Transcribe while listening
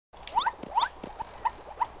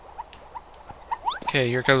Okay,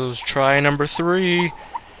 here goes try number 3.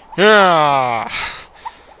 Ah!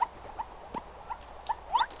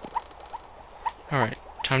 Alright,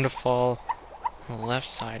 time to fall on the left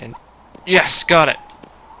side and... Yes! Got it!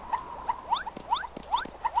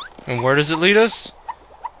 And where does it lead us?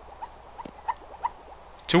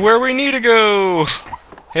 To where we need to go!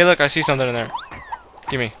 Hey look, I see something in there.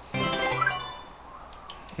 Gimme.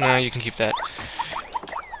 Nah, you can keep that.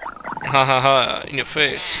 Ha ha ha, in your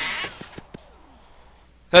face.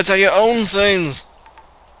 That's how you own things!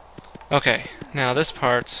 Okay, now this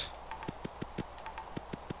part...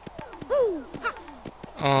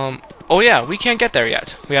 oh yeah, we can't get there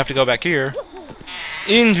yet. We have to go back here,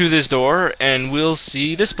 into this door, and we'll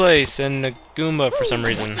see this place, and the Goomba for some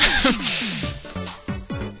reason.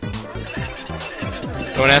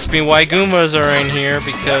 Don't ask me why Goombas are in here,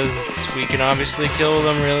 because we can obviously kill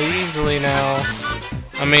them really easily now.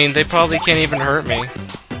 I mean, they probably can't even hurt me.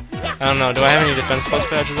 I don't know, do I have any defense plus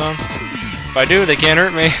patches on? If I do, they can't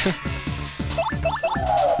hurt me.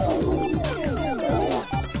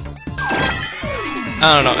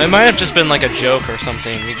 I don't know, it might have just been like a joke or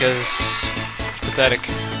something, because it's pathetic.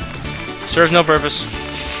 Serves no purpose.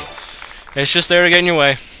 It's just there to get in your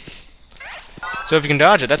way. So if you can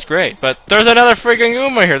dodge it, that's great. But there's another freaking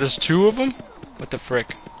Goomba here. There's 2 of them? What the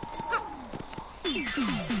frick?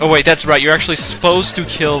 Oh wait, that's right. You're actually supposed to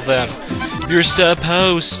kill them. You're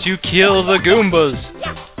supposed to kill the Goombas.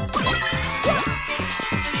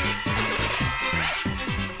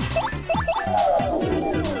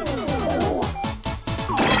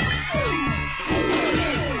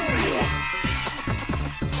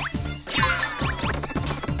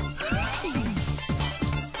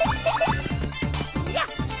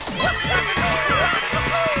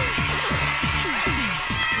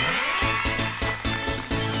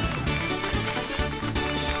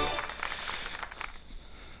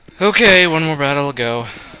 Okay, one more battle to go.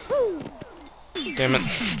 Damn it.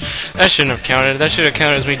 That shouldn't have counted. That should have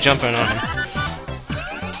counted as me jumping on him.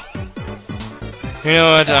 You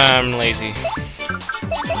know what? I'm lazy.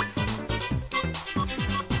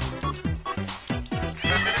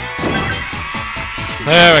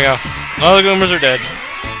 There we go. All the Goombas are dead.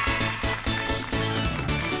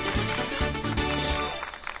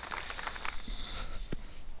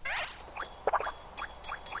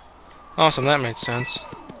 Awesome, that made sense.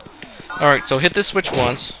 Alright, so hit this switch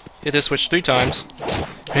once, hit this switch 3 times,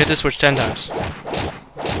 and hit this switch 10 times.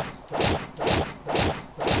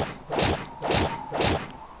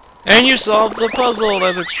 And you solved the puzzle!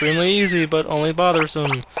 That's extremely easy, but only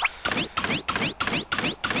bothersome.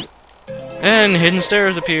 And hidden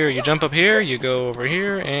stairs appear. You jump up here, you go over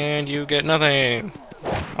here, and you get nothing.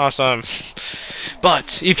 Awesome.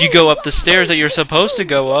 But, if you go up the stairs that you're supposed to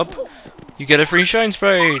go up, you get a free shine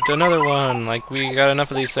sprite, another one. Like, we got enough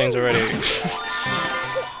of these things already.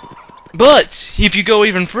 But, if you go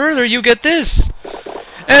even further, you get this!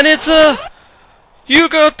 And it's a... You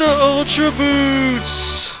got the Ultra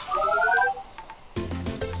Boots!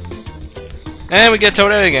 And we get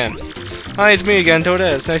Toadette again. Hi, it's me again,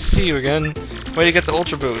 Toadette. It's nice to see you again. Way to get the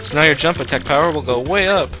Ultra Boots. Now your jump attack power will go way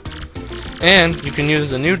up. And you can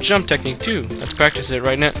use a new jump technique too. Let's practice it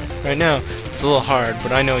right now. It's a little hard,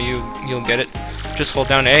 but I know you'll get it. Just hold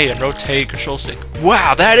down A and rotate control stick.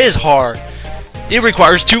 Wow, that is hard. It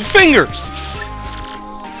requires 2 fingers.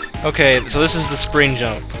 Okay, so this is the spring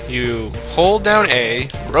jump. You hold down A,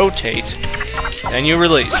 rotate, and you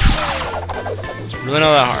release. It's really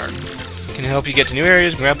not that hard. It can help you get to new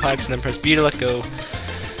areas, grab pipes, and then press B to let go.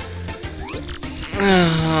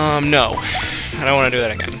 No. I don't want to do that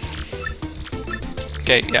again.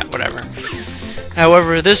 Okay, yeah, whatever.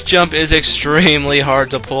 However, this jump is extremely hard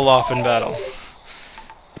to pull off in battle.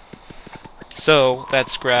 So,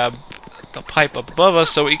 let's grab the pipe up above us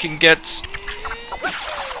so we can get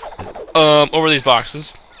over these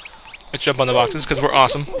boxes. Let's jump on the boxes because we're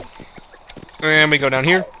awesome. And we go down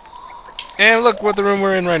here. And look what the room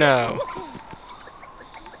we're in right now.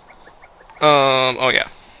 Oh yeah.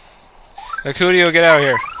 Akudio, get out of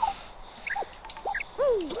here.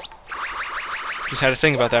 Just had to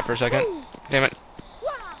think about that for a second. Damn it.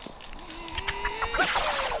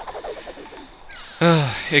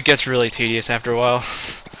 It gets really tedious after a while.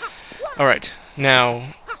 Alright,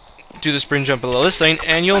 now do the spring jump below this thing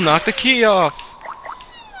and you'll knock the key off.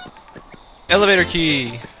 Elevator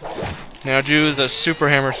key. Now do the super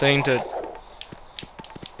hammer thing to...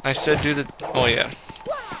 I said do the... Oh yeah.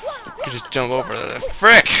 You just jump over the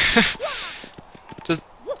frick! Just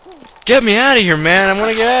get me out of here, man! I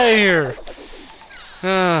want to get out of here!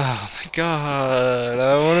 Oh my god,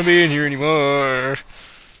 I don't want to be in here anymore.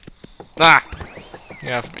 Ah!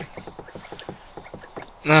 Get off me.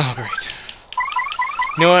 Oh, great.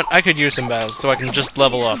 You know what? I could use some battles so I can just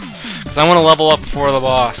level up. Because I want to level up before the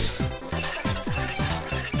boss.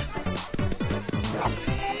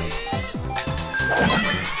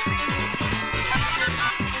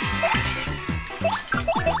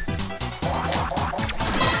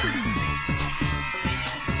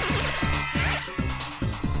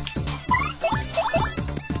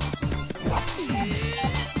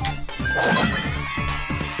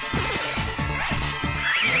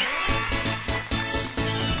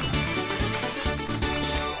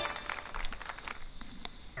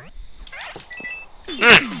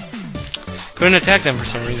 Couldn't attack them for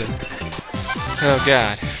some reason. Oh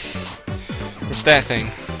god. What's that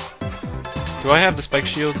thing? Do I have the spike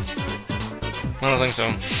shield? I don't think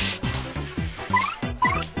so.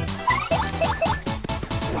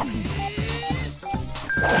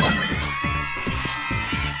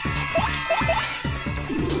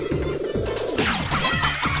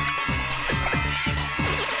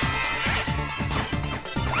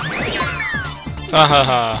 Ha ha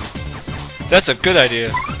ha. That's a good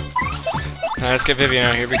idea. Let's get Vivian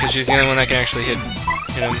out here because she's the only one that can actually hit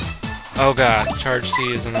him. Oh god, charge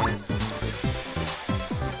C is another.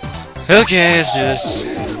 Okay, let's do this.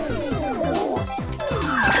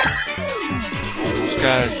 Just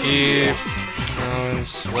gotta keep going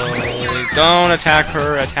slowly. Don't attack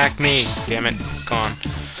her, attack me. Damn it, it's gone.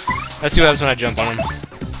 Let's see what happens when I jump on him.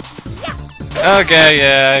 Okay,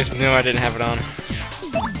 yeah, I knew I didn't have it on.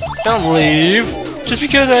 Don't leave. Just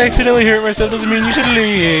because I accidentally hurt myself doesn't mean you should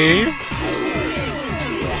leave.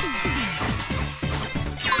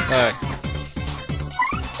 Alright.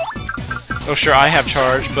 Oh sure, I have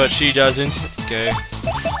charge, but she doesn't. It's okay.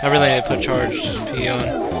 I really need to put charge P on.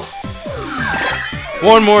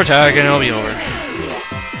 One more attack and it'll be over.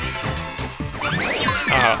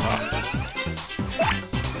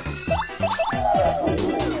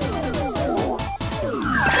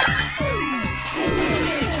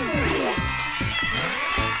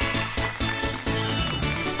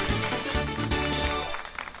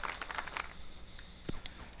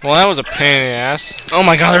 Well, that was a pain in the ass. Oh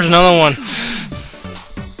my god, there's another one!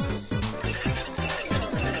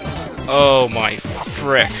 Oh my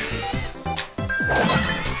frick.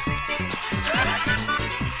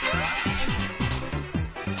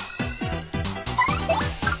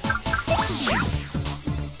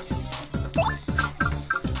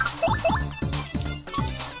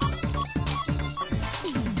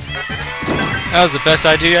 That was the best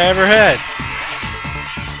idea I ever had.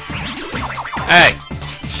 Hey!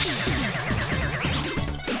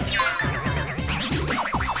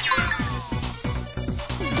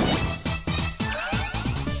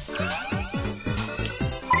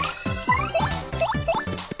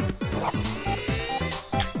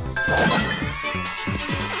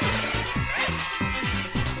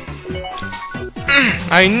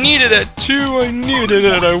 I needed it too, I needed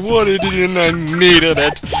it, I wanted it and I needed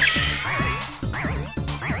it.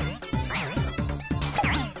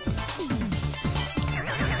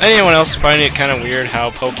 Anyone else finding it kind of weird how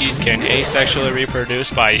Pokies can asexually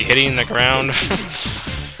reproduce by hitting the ground?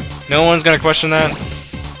 No one's gonna question that?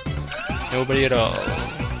 Nobody at all.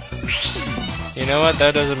 You know what,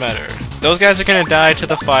 that doesn't matter. Those guys are gonna die to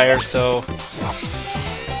the fire, so...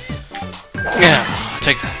 yeah, I'll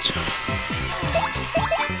take that.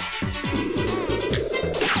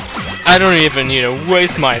 I don't even need to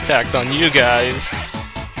waste my attacks on you guys.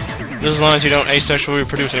 Just as long as you don't asexually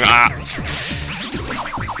reproduce anymore. Ah!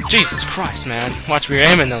 Jesus Christ, man. Watch me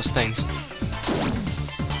aiming those things.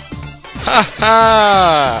 Ha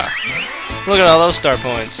ha! Look at all those star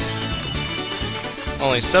points.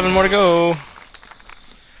 Only 7 more to go.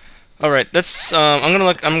 Alright, let's I'm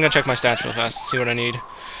gonna check my stats real fast and see what I need.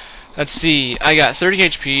 Let's see, I got 30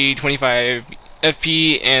 HP, 25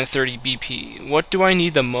 FP, and 30 BP. What do I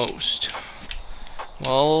need the most?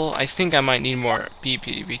 Well, I think I might need more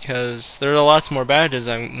BP because there are lots more badges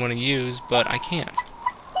I want to use, but I can't.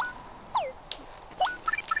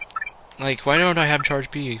 Like, why don't I have charge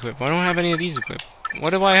B equipped? Why don't I have any of these equipped? What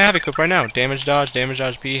do I have equipped right now? Damage dodge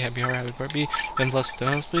B, happy heart, happy part B, then plus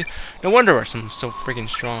B. No wonder I'm so freaking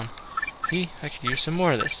strong. See, I could use some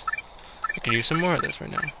more of this. I could use some more of this right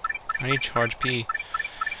now. I need charge P.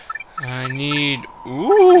 I need...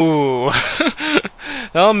 ooh!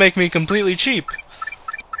 That'll make me completely cheap.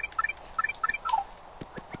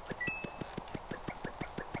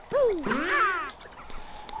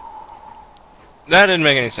 That didn't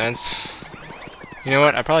make any sense. You know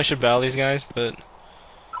what? I probably should battle these guys, but...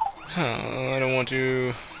 I don't want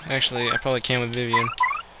to... Actually, I probably can with Vivian.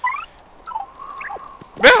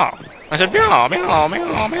 Meow! I said meow, meow,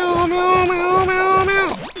 meow, meow, meow, meow, meow,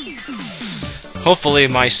 meow. Hopefully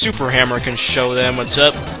my super hammer can show them what's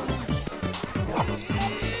up.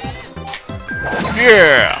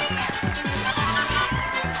 Yeah!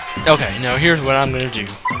 Okay, now here's what I'm gonna do.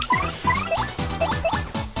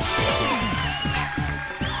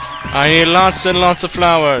 I need lots and lots of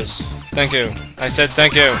flowers. Thank you. I said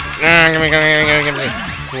thank you. Gimme, gimme, gimme, gimme.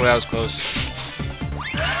 Ooh, that was close.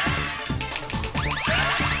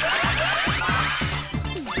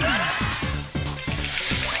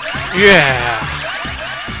 Yeah!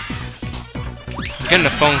 I'm getting a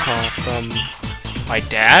phone call from my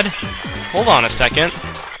dad? Hold on a second.